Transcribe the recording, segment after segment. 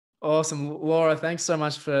Awesome. Laura, thanks so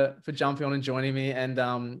much for jumping on and joining me and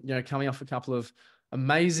coming off a couple of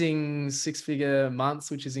amazing six-figure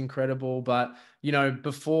months, which is incredible. But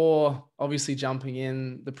before obviously jumping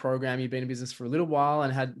in the program, you've been in business for a little while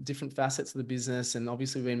and had different facets of the business and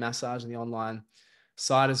obviously been massaging the online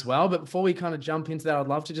side as well. But before we kind of jump into that, I'd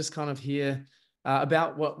love to just kind of hear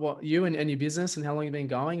about what you and your business and how long you've been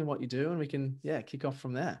going and what you do, and we can kick off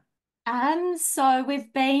from there. So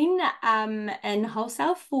we've been in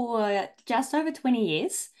wholesale for just over 20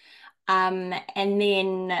 years. And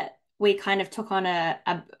then we kind of took on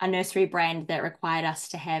a nursery brand that required us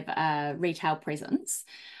to have a retail presence.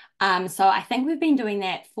 So I think we've been doing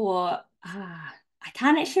that for I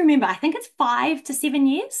can't actually remember. I think it's 5 to 7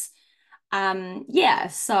 years. Yeah,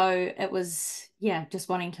 so it was just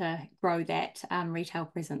wanting to grow that retail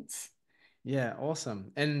presence. Yeah,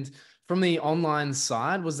 awesome. And from the online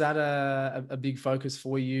side, was that a big focus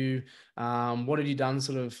for you? What had you done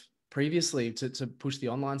sort of previously to push the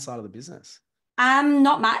online side of the business?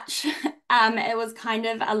 Not much. It was kind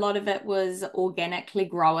of a lot of it was organically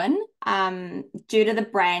grown, due to the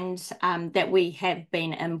brand that we have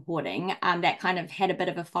been importing, that kind of had a bit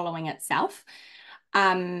of a following itself.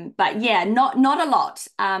 But yeah, not a lot.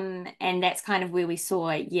 And that's kind of where we saw,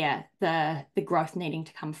 the growth needing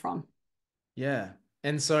to come from. Yeah.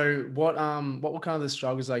 And so what were kind of the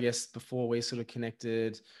struggles, I guess, before we sort of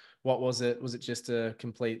connected? What was it? Was it just a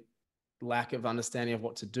complete lack of understanding of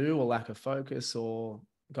what to do or lack of focus or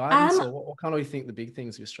guidance? Um, Or what kind of you think the big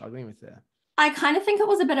things you're struggling with there? I kind of think it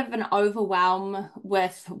was a bit of an overwhelm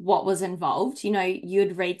with what was involved.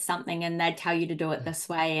 You'd read something and they'd tell you to do it this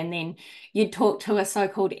way, and then you'd talk to a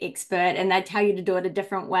so-called expert and they'd tell you to do it a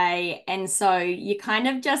different way. And so you kind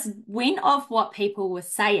of just went off what people were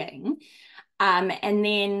saying. And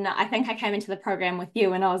then I think I came into the program with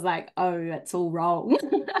you and I was like, oh, it's all wrong.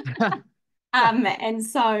 And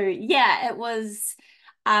so it was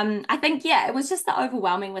I think it was just the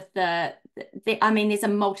overwhelming with I mean, there's a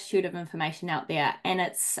multitude of information out there, and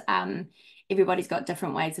it's everybody's got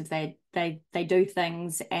different ways of they do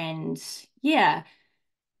things, and yeah.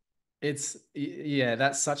 Yeah,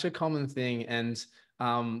 that's such a common thing. And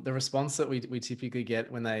the response that we typically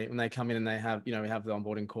get when they come in and they have, we have the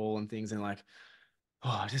onboarding call and things and like,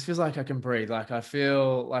 oh, it just feels like I can breathe. Like I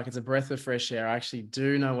feel like it's a breath of fresh air. I actually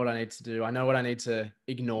do know what I need to do. I know what I need to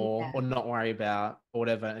ignore Yeah. or not worry about or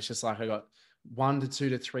whatever. And it's just like I got 1 to 2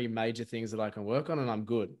 to 3 major things that I can work on and I'm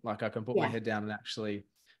good. Like I can put my Yeah. head down and actually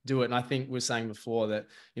do it. And I think we were saying before that,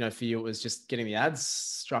 for you, it was just getting the ads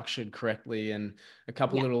structured correctly and a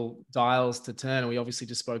couple Yeah. little dials to turn. And we obviously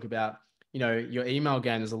just spoke about, your email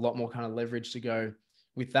game. There's a lot more kind of leverage to go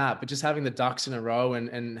with that, but just having the ducks in a row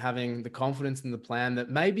and having the confidence in the plan that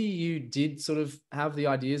maybe you did sort of have the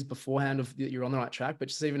ideas beforehand of that you're on the right track, but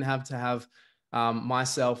just even have to have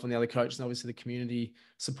myself and the other coaches and obviously the community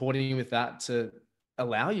supporting you with that to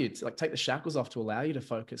allow you to like take the shackles off to allow you to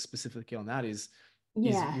focus specifically on that is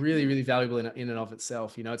Yeah. really, really valuable in and of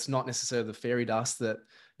itself. It's not necessarily the fairy dust that,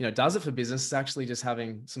 does it for business. It's actually just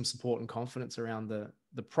having some support and confidence around the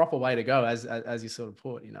proper way to go as you sort of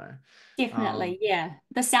put. Definitely, Um, yeah.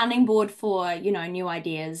 The sounding board for, new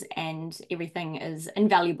ideas and everything is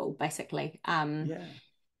invaluable, basically. yeah.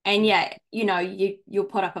 And Yeah. you'll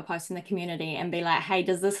put up a post in the community and be like, hey,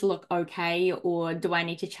 does this look okay? Or do I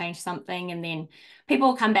need to change something? And then people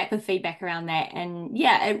will come back with feedback around that. And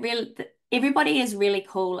everybody is really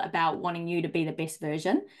cool about wanting you to be the best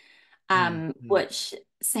version. Mm, mm. Which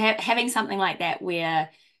having something like that where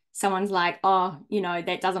someone's like, oh,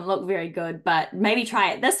 that doesn't look very good, but maybe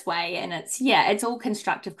try it this way. And it's all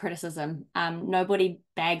constructive criticism. Nobody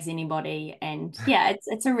bags anybody. And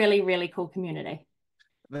it's a really, really cool community.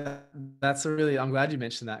 That, that's a really, I'm glad you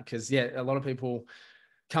mentioned that because a lot of people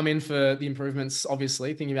come in for the improvements,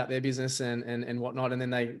 obviously thinking about their business and whatnot, and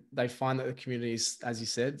then they find that the community is, as you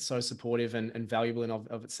said, so supportive and valuable in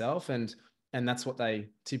of itself, and that's what they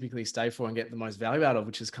typically stay for and get the most value out of,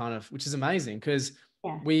 which is amazing because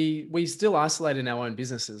Yeah. we still isolate in our own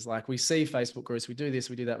businesses. Like we see Facebook groups, we do this,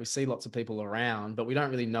 we do that, we see lots of people around, but we don't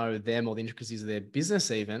really know them or the intricacies of their business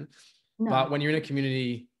even. No. But when you're in a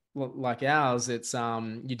community like ours, it's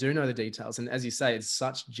you do know the details, and as you say, it's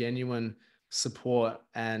such genuine support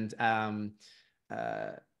and uh,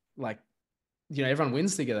 like everyone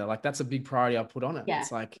wins together. Like that's a big priority I put on it. Yeah.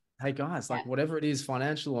 It's like, hey guys, Yeah. like whatever it is,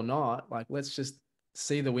 financial or not, like let's just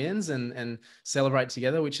see the wins and celebrate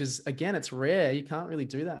together. Which is again, it's rare. You can't really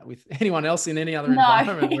do that with anyone else in any other No.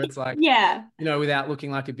 environment where it's like Yeah. without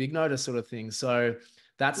looking like a big notice sort of thing. So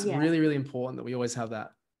that's Yeah. really, really important that we always have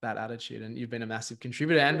that attitude. And you've been a massive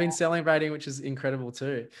contributor and been Yeah. celebrating, which is incredible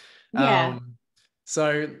too. Yeah. Um,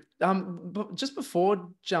 So, but just before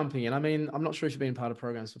jumping in, I mean, I'm not sure if you've been part of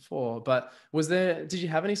programs before, but did you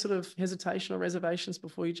have any sort of hesitation or reservations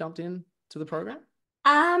before you jumped in to the program?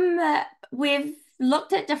 Um, we've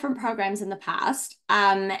looked at different programs in the past,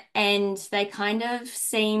 and they kind of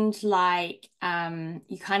seemed like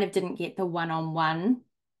you kind of didn't get the one-on-one,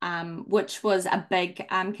 which was a big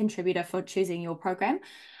contributor for choosing your program.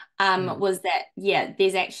 Mm. Was that yeah,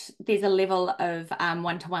 there's a level of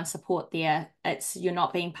one-to-one support there. You're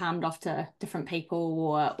not being palmed off to different people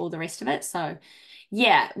or all the rest of it. So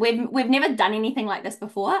yeah, we've never done anything like this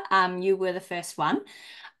before. You were the first one.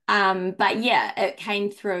 But yeah, it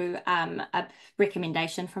came through a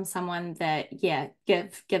recommendation from someone that yeah,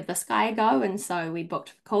 give this guy a go, and so we booked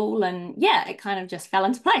the call, and yeah, it kind of just fell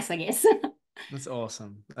into place, I guess. That's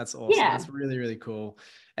awesome. That's awesome. Yeah, That's really, really cool.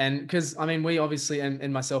 And because I mean, we obviously,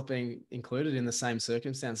 and myself being included in the same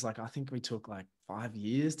circumstance, like I think we took like 5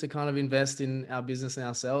 years to kind of invest in our business and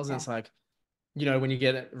ourselves. And yeah, it's like, you know, when you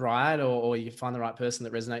get it right, or you find the right person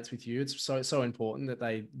that resonates with you, it's so important that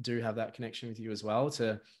they do have that connection with you as well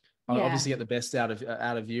to yeah. obviously get the best out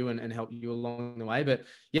of you and help you along the way. But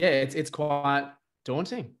yeah, it's quite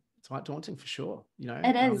daunting. It's quite daunting for sure. You know,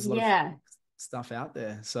 It is, there's a lot of yeah, stuff out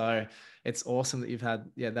there. So it's awesome that you've had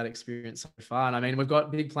that experience so far. And I mean, we've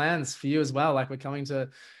got big plans for you as well. Like we're coming to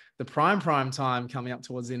the prime time coming up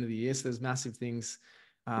towards the end of the year. So there's massive things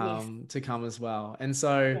yes, to come as well. And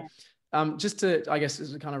so yeah, just to, I guess,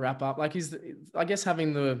 just to kind of wrap up, like I guess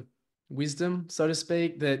having the wisdom, so to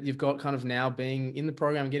speak, that you've got kind of now being in the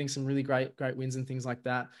program, getting some really great wins and things like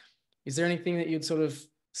that. Is there anything that you'd sort of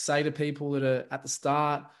say to people that are at the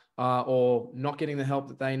start or not getting the help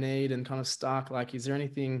that they need and kind of stuck? Like, is there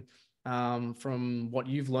anything from what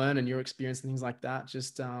you've learned and your experience and things like that,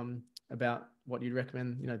 just about what you'd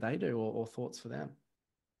recommend, they do or thoughts for them?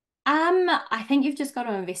 I think you've just got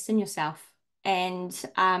to invest in yourself. And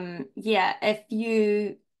yeah,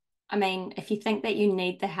 I mean, if you think that you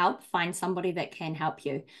need the help, find somebody that can help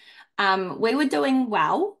you. We were doing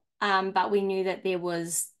well, but we knew that there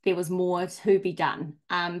was more to be done.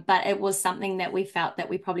 But it was something that we felt that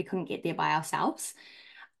we probably couldn't get there by ourselves.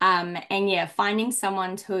 And yeah, finding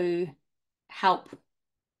someone to help,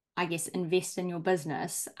 I guess, invest in your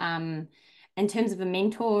business, in terms of a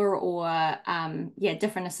mentor or yeah,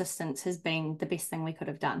 different assistants has been the best thing we could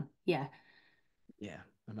have done. Yeah. Yeah,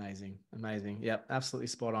 amazing. Yep, absolutely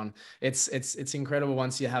spot on. It's incredible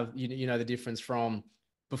once you have you know the difference from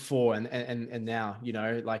before and now.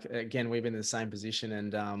 Like again, we've been in the same position,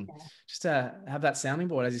 and Yeah. just to have that sounding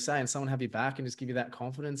board, as you say, and someone have your back and just give you that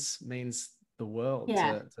confidence means the world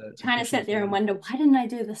Yeah. to Kind of push on sit there and forward. wonder, why didn't I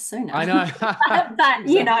do this sooner? I know. But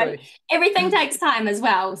Exactly. everything takes time as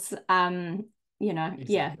well. Yeah,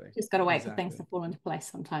 Exactly. just got to wait for things Exactly. to fall into place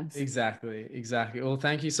sometimes. Exactly. Well,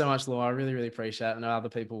 thank you so much, Laura. I really, really appreciate it. I know other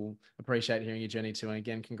people appreciate hearing your journey too. And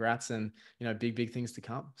again, congrats and, big things to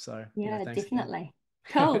come. So, Yeah, thanks again. definitely.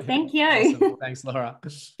 Cool. Thank you. Awesome. Well, thanks, Laura.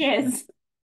 Cheers.